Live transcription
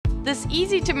This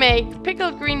easy-to-make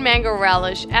pickled green mango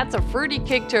relish adds a fruity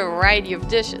kick to a variety of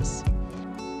dishes.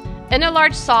 In a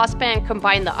large saucepan,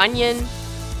 combine the onion,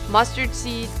 mustard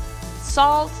seed,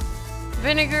 salt,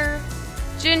 vinegar,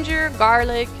 ginger,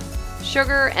 garlic,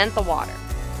 sugar, and the water.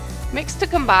 Mix to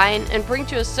combine and bring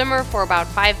to a simmer for about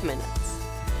 5 minutes.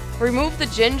 Remove the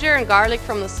ginger and garlic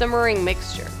from the simmering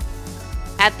mixture.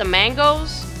 Add the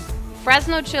mangoes,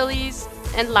 Fresno chilies,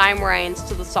 and lime rinds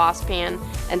to the saucepan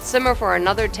and simmer for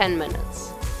another 10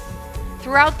 minutes.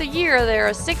 Throughout the year, there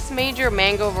are 6 major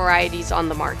mango varieties on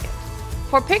the market.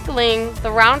 For pickling,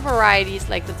 the round varieties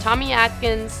like the Tommy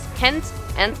Atkins, Kent,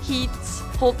 and Keats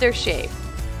hold their shape.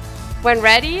 When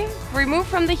ready, remove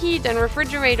from the heat and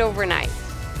refrigerate overnight.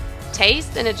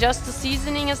 Taste and adjust the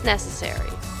seasoning as necessary.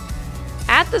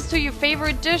 Add this to your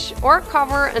favorite dish or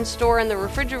cover and store in the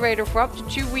refrigerator for up to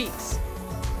 2 weeks.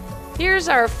 Here's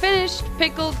our finished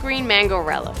pickled green mango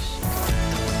relish.